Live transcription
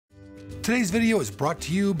Today's video is brought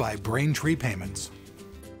to you by Braintree Payments.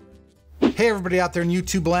 Hey everybody out there in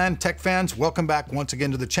YouTube land, tech fans, welcome back once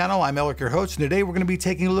again to the channel. I'm Elric, your host, and today we're going to be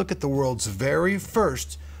taking a look at the world's very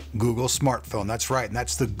first Google smartphone. That's right, and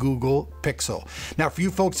that's the Google Pixel. Now, for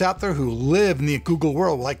you folks out there who live in the Google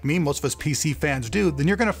world like me, most of us PC fans do, then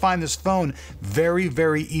you're going to find this phone very,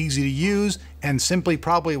 very easy to use and simply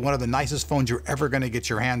probably one of the nicest phones you're ever going to get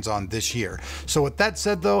your hands on this year. So with that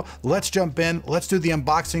said though, let's jump in, let's do the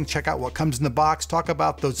unboxing, check out what comes in the box, talk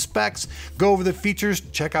about those specs, go over the features,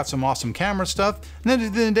 check out some awesome camera stuff, and then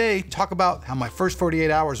at the end of the day, talk about how my first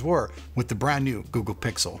 48 hours were with the brand new Google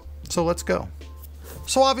Pixel. So let's go.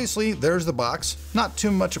 So obviously there's the box. Not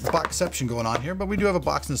too much of a boxception going on here, but we do have a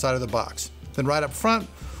box inside of the box. Then right up front,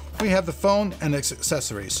 we have the phone and its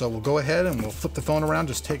accessories. So we'll go ahead and we'll flip the phone around,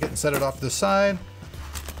 just take it and set it off to the side.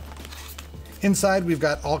 Inside, we've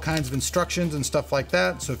got all kinds of instructions and stuff like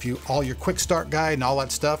that. So if you, all your quick start guide and all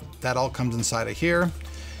that stuff, that all comes inside of here.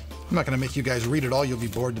 I'm not gonna make you guys read it all, you'll be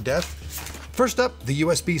bored to death. First up, the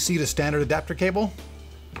USB-C to standard adapter cable.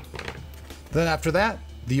 Then after that,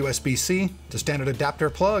 the USB-C to standard adapter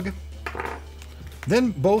plug.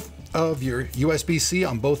 Then both of your USB-C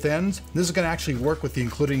on both ends. This is going to actually work with the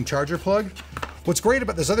including charger plug. What's great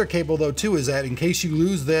about this other cable though too is that in case you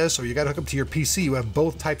lose this or you got to hook up to your PC, you have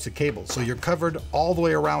both types of cables. So you're covered all the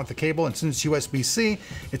way around with the cable, and since it's USB-C,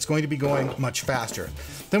 it's going to be going much faster.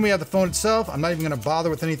 Then we have the phone itself. I'm not even going to bother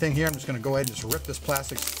with anything here. I'm just going to go ahead and just rip this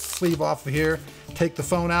plastic sleeve off of here, take the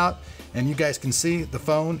phone out, and you guys can see the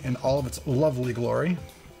phone in all of its lovely glory.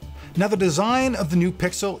 Now the design of the new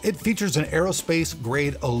Pixel, it features an aerospace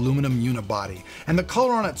grade aluminum unibody. And the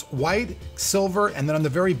color on it's white, silver, and then on the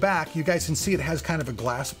very back, you guys can see it has kind of a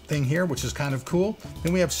glass thing here, which is kind of cool.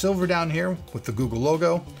 Then we have silver down here with the Google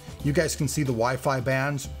logo. You guys can see the Wi-Fi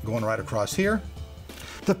bands going right across here.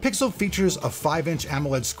 The Pixel features a 5-inch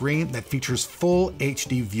AMOLED screen that features full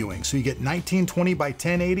HD viewing. So you get 1920 by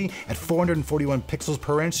 1080 at 441 pixels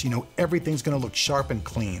per inch. You know everything's gonna look sharp and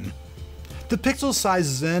clean. The Pixel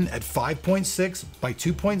sizes in at 5.6 by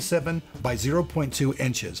 2.7 by 0.2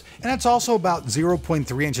 inches. And it's also about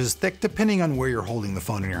 0.3 inches thick depending on where you're holding the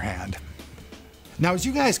phone in your hand. Now, as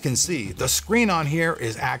you guys can see, the screen on here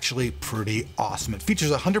is actually pretty awesome. It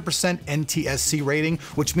features 100% NTSC rating,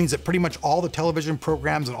 which means that pretty much all the television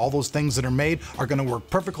programs and all those things that are made are gonna work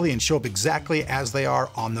perfectly and show up exactly as they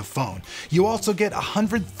are on the phone. You also get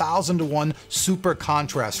 100,000 to 1 super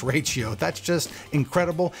contrast ratio. That's just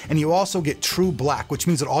incredible. And you also get true black, which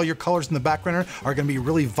means that all your colors in the background are gonna be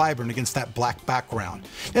really vibrant against that black background.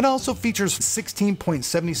 It also features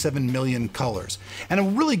 16.77 million colors. And a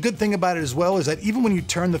really good thing about it as well is that even when you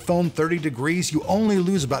turn the phone 30 degrees, you only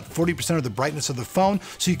lose about 40% of the brightness of the phone,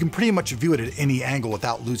 so you can pretty much view it at any angle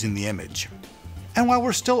without losing the image. And while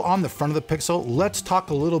we're still on the front of the Pixel, let's talk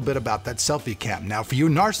a little bit about that selfie cam. Now for you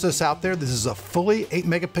narcissists out there, this is a fully 8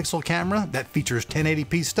 megapixel camera that features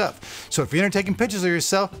 1080p stuff. So if you're taking pictures of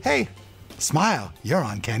yourself, hey, smile, you're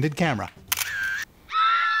on candid camera.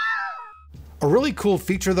 A really cool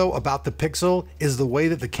feature though about the Pixel is the way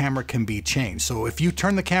that the camera can be changed. So if you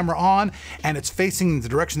turn the camera on and it's facing the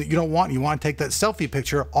direction that you don't want, you want to take that selfie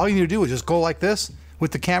picture, all you need to do is just go like this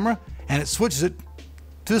with the camera and it switches it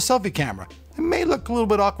to the selfie camera. It may look a little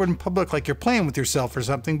bit awkward in public like you're playing with yourself or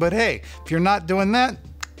something, but hey, if you're not doing that,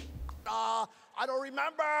 I don't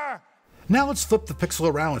remember. Now let's flip the Pixel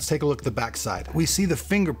around, let's take a look at the back side. We see the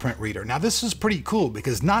fingerprint reader. Now this is pretty cool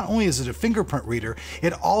because not only is it a fingerprint reader,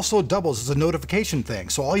 it also doubles as a notification thing.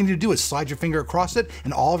 So all you need to do is slide your finger across it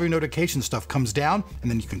and all of your notification stuff comes down, and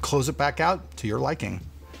then you can close it back out to your liking.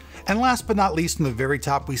 And last but not least, in the very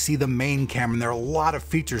top, we see the main camera, and there are a lot of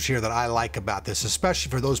features here that I like about this,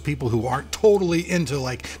 especially for those people who aren't totally into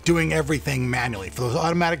like doing everything manually. For those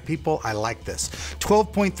automatic people, I like this.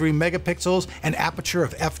 12.3 megapixels, an aperture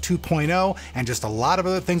of f2.0, and just a lot of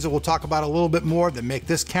other things that we'll talk about a little bit more that make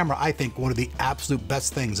this camera, I think, one of the absolute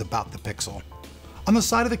best things about the Pixel. On the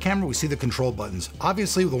side of the camera, we see the control buttons.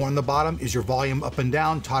 Obviously, the one on the bottom is your volume up and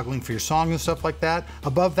down, toggling for your song and stuff like that.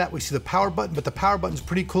 Above that, we see the power button, but the power button's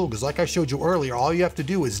pretty cool because like I showed you earlier, all you have to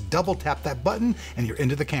do is double tap that button and you're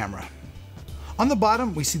into the camera. On the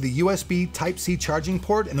bottom, we see the USB Type-C charging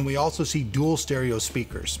port, and then we also see dual stereo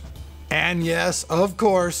speakers. And yes, of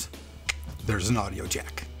course, there's an audio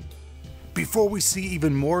jack. Before we see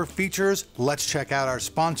even more features, let's check out our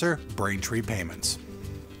sponsor, Braintree Payments.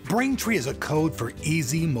 Braintree is a code for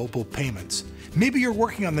easy mobile payments. Maybe you're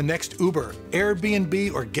working on the next Uber,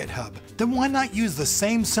 Airbnb, or GitHub. Then why not use the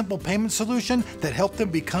same simple payment solution that helped them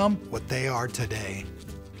become what they are today?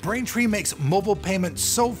 Braintree makes mobile payments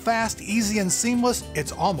so fast, easy, and seamless,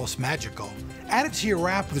 it's almost magical. Add it to your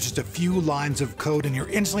app with just a few lines of code and you're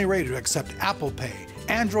instantly ready to accept Apple Pay,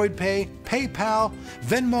 Android Pay, PayPal,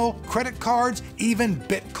 Venmo, credit cards, even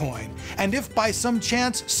Bitcoin. And if by some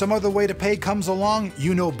chance some other way to pay comes along,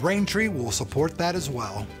 you know Braintree will support that as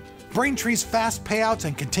well. Braintree's fast payouts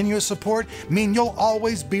and continuous support mean you'll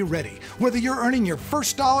always be ready, whether you're earning your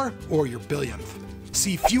first dollar or your billionth.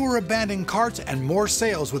 See fewer abandoned carts and more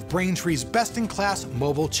sales with Braintree's best-in-class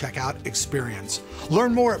mobile checkout experience.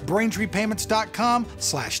 Learn more at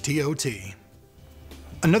BraintreePayments.com/TOT.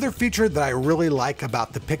 Another feature that I really like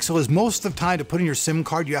about the Pixel is most of the time to put in your SIM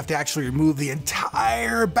card, you have to actually remove the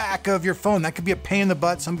entire back of your phone. That could be a pain in the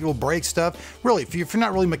butt. Some people break stuff. Really, if you're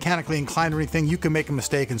not really mechanically inclined or anything, you can make a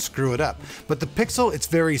mistake and screw it up. But the Pixel, it's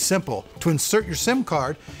very simple. To insert your SIM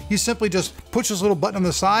card, you simply just push this little button on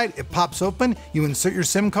the side, it pops open, you insert your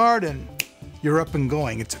SIM card, and you're up and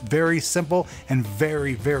going. It's very simple and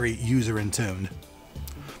very, very user in tuned.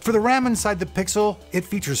 For the RAM inside the Pixel, it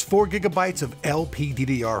features 4 GB of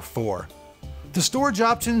LPDDR4. The storage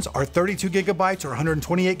options are 32 GB or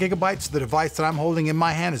 128 GB. The device that I'm holding in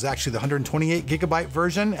my hand is actually the 128 GB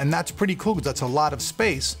version, and that's pretty cool because that's a lot of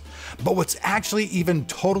space. But what's actually even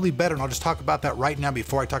totally better, and I'll just talk about that right now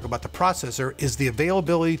before I talk about the processor, is the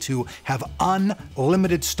availability to have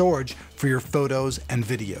unlimited storage for your photos and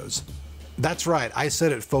videos. That's right, I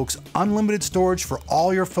said it folks, unlimited storage for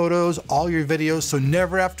all your photos, all your videos, so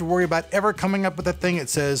never have to worry about ever coming up with a thing that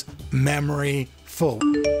says memory full.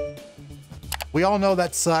 We all know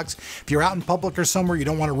that sucks. If you're out in public or somewhere, you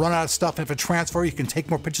don't want to run out of stuff and have to transfer, you can take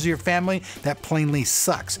more pictures of your family, that plainly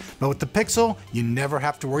sucks. But with the Pixel, you never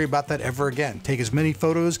have to worry about that ever again. Take as many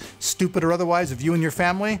photos, stupid or otherwise, of you and your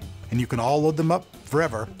family, and you can all load them up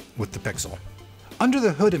forever with the Pixel. Under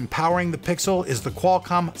the hood empowering the Pixel is the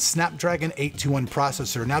Qualcomm Snapdragon 821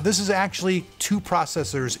 processor. Now this is actually 2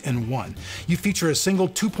 processors in one. You feature a single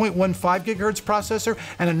 2.15 GHz processor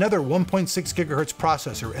and another 1.6 GHz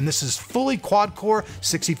processor, and this is fully quad-core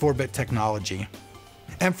 64-bit technology.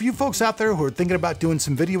 And for you folks out there who are thinking about doing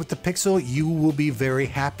some video with the Pixel, you will be very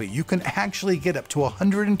happy. You can actually get up to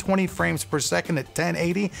 120 frames per second at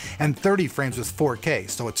 1080 and 30 frames with 4K,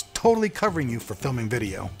 so it's totally covering you for filming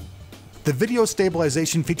video. The video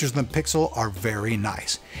stabilization features in the Pixel are very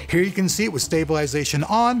nice. Here you can see it with stabilization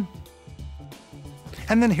on,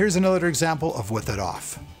 and then here's another example of with it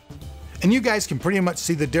off. And you guys can pretty much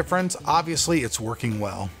see the difference. Obviously, it's working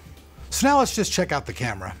well. So now let's just check out the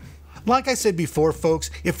camera. Like I said before, folks,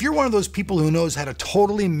 if you're one of those people who knows how to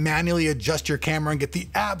totally manually adjust your camera and get the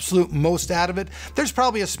absolute most out of it, there's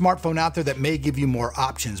probably a smartphone out there that may give you more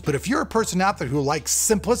options. But if you're a person out there who likes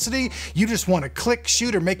simplicity, you just want to click,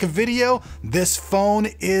 shoot, or make a video, this phone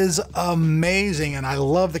is amazing, and I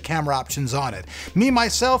love the camera options on it. Me,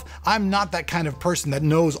 myself, I'm not that kind of person that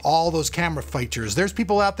knows all those camera features. There's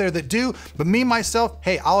people out there that do, but me, myself,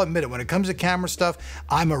 hey, I'll admit it, when it comes to camera stuff,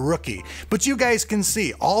 I'm a rookie. But you guys can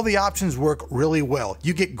see all the options work really well.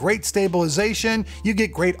 You get great stabilization, you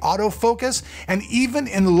get great autofocus, and even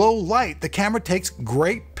in low light, the camera takes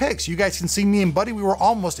great pics. You guys can see me and Buddy, we were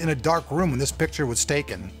almost in a dark room when this picture was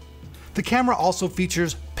taken. The camera also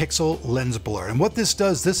features pixel lens blur, and what this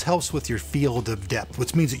does, this helps with your field of depth,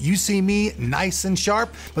 which means that you see me nice and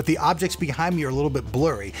sharp, but the objects behind me are a little bit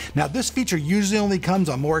blurry. Now this feature usually only comes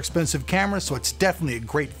on more expensive cameras, so it's definitely a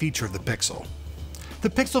great feature of the Pixel. The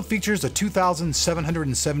Pixel features a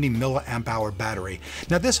 2,770 milliamp hour battery.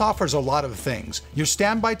 Now this offers a lot of things. Your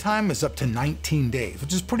standby time is up to 19 days,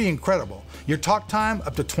 which is pretty incredible. Your talk time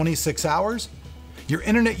up to 26 hours. Your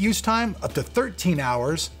internet use time up to 13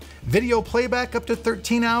 hours. Video playback up to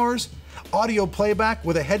 13 hours. Audio playback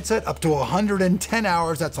with a headset up to 110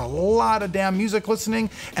 hours. That's a lot of damn music listening.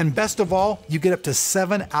 And best of all, you get up to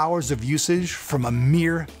 7 hours of usage from a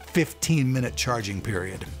mere 15-minute charging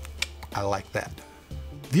period. I like that.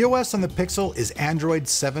 The OS on the Pixel is Android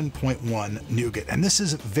 7.1 Nougat, and this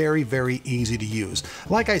is very, very easy to use.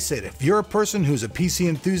 Like I said, if you're a person who's a PC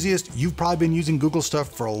enthusiast, you've probably been using Google stuff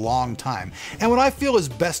for a long time. And what I feel is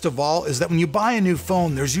best of all is that when you buy a new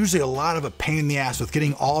phone, there's usually a lot of a pain in the ass with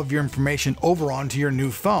getting all of your information over onto your new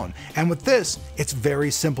phone. And with this, it's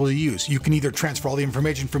very simple to use. You can either transfer all the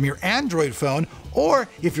information from your Android phone, or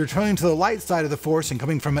if you're turning to the light side of the force and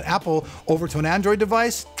coming from an Apple over to an Android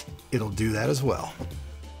device, it'll do that as well.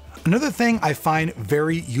 Another thing I find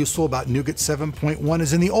very useful about Nougat 7.1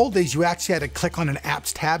 is in the old days, you actually had to click on an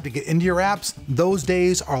apps tab to get into your apps. Those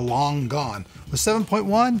days are long gone. With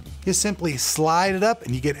 7.1, you simply slide it up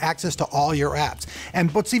and you get access to all your apps.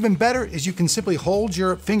 And what's even better is you can simply hold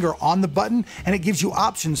your finger on the button and it gives you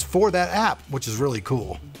options for that app, which is really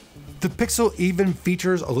cool. The Pixel even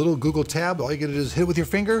features a little Google tab. All you gotta do is hit it with your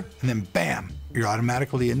finger and then bam, you're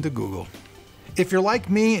automatically into Google. If you're like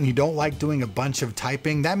me and you don't like doing a bunch of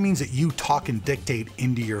typing, that means that you talk and dictate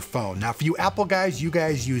into your phone. Now for you Apple guys, you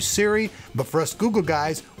guys use Siri, but for us Google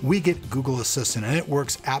guys, we get Google Assistant and it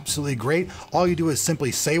works absolutely great. All you do is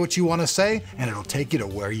simply say what you want to say and it'll take you to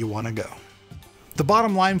where you want to go. The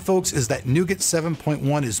bottom line, folks, is that Nougat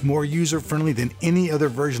 7.1 is more user-friendly than any other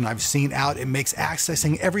version I've seen out. It makes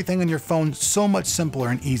accessing everything on your phone so much simpler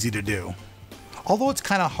and easy to do. Although it's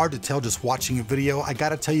kind of hard to tell just watching a video, I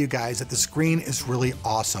gotta tell you guys that the screen is really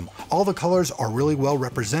awesome. All the colors are really well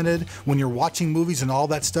represented. When you're watching movies and all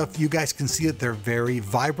that stuff, you guys can see that they're very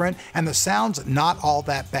vibrant, and the sound's not all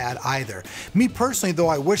that bad either. Me personally, though,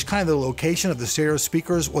 I wish kind of the location of the stereo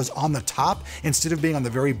speakers was on the top instead of being on the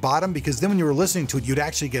very bottom, because then when you were listening to it, you'd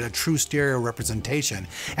actually get a true stereo representation.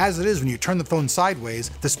 As it is, when you turn the phone sideways,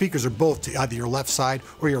 the speakers are both to either your left side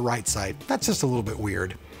or your right side. That's just a little bit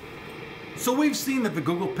weird. So we've seen that the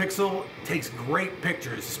Google Pixel takes great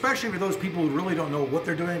pictures, especially for those people who really don't know what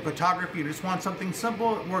they're doing in photography and just want something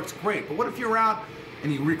simple. It works great. But what if you're out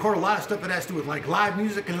and you record a lot of stuff that has to do with like live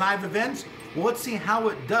music and live events? Well, let's see how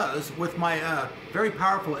it does with my very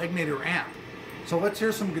powerful Egnator amp. So let's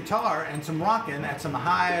hear some guitar and some rockin' at some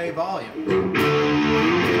high volume.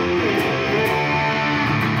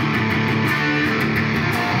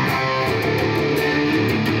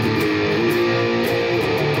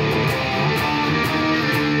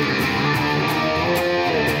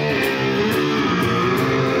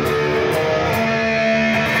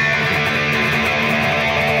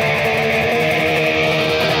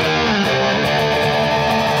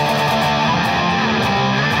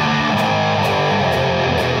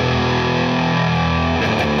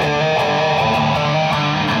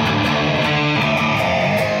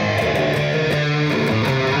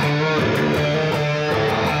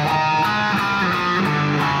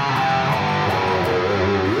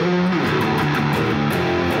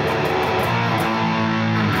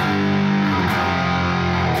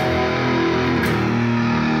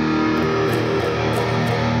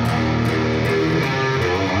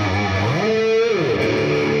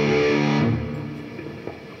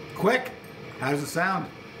 Quick, how does it sound?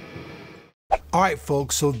 All right,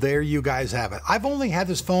 folks, so there you guys have it. I've only had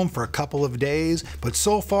this phone for a couple of days, but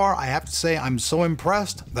so far I have to say I'm so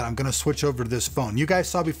impressed that I'm gonna switch over to this phone. You guys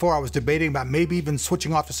saw before I was debating about maybe even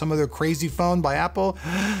switching off to some other crazy phone by Apple,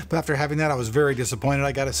 but after having that I was very disappointed,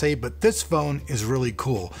 I gotta say, but this phone is really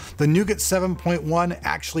cool. The Nougat 7.1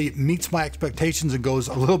 actually meets my expectations and goes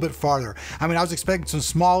a little bit farther. I mean, I was expecting some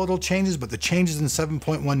small little changes, but the changes in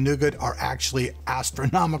 7.1 Nougat are actually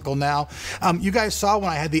astronomical now. You guys saw when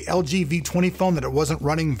I had the LG V20 phone that it wasn't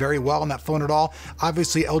running very well on that phone at all.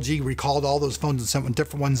 Obviously LG recalled all those phones and sent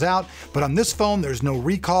different ones out, but on this phone there's no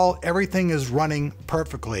recall. Everything is running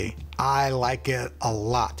perfectly. I like it a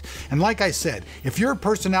lot. And like I said, if you're a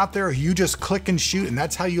person out there who you just click and shoot and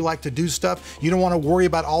that's how you like to do stuff, you don't want to worry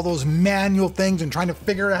about all those manual things and trying to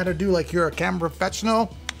figure out how to do like you're a camera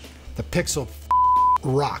professional, the Pixel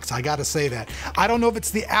rocks. I gotta say that. I don't know if it's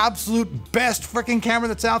the absolute best freaking camera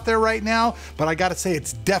that's out there right now, but I gotta say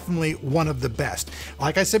it's definitely one of the best.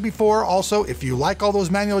 Like I said before, also, if you like all those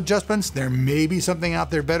manual adjustments, there may be something out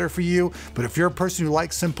there better for you, but if you're a person who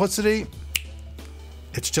likes simplicity,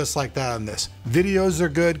 it's just like that on this. Videos are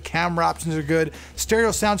good, camera options are good,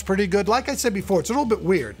 stereo sounds pretty good. Like I said before, it's a little bit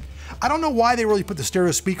weird. I don't know why they really put the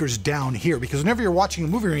stereo speakers down here, because whenever you're watching a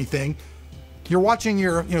movie or anything, you're watching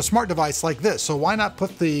your smart device like this, so why not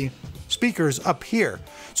put the speakers up here?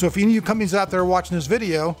 So if any of you companies out there watching this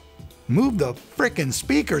video, move the frickin'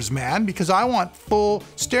 speakers, man, because I want full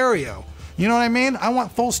stereo. You know what I mean? I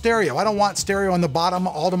want full stereo. I don't want stereo on the bottom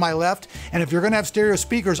all to my left. And if you're gonna have stereo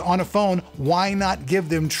speakers on a phone, why not give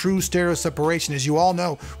them true stereo separation? As you all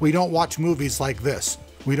know, we don't watch movies like this.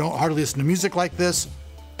 We don't hardly listen to music like this.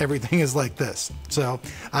 Everything is like this. So,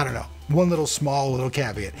 I don't know. One little small little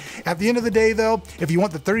caveat. At the end of the day though, if you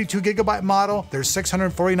want the 32 gigabyte model, there's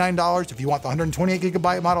 $649. If you want the 128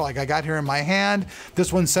 gigabyte model like I got here in my hand,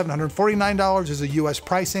 this one's $749 is a US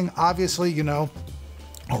pricing. Obviously, you know,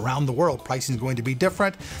 around the world, pricing is going to be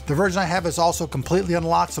different. The version I have is also completely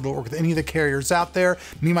unlocked, so it'll work with any of the carriers out there.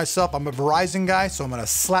 Me, myself, I'm a Verizon guy, so I'm gonna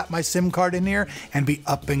slap my SIM card in here and be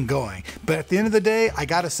up and going. But at the end of the day, I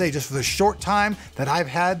gotta say, just for the short time that I've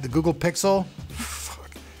had the Google Pixel,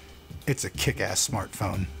 it's a kick-ass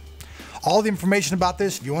smartphone. All the information about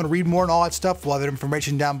this, if you want to read more and all that stuff, we'll have that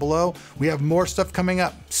information down below. We have more stuff coming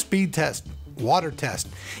up, speed test, water test,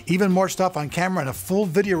 even more stuff on camera and a full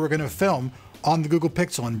video we're gonna film on the Google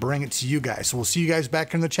Pixel and bring it to you guys. So we'll see you guys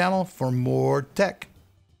back here on the channel for more tech.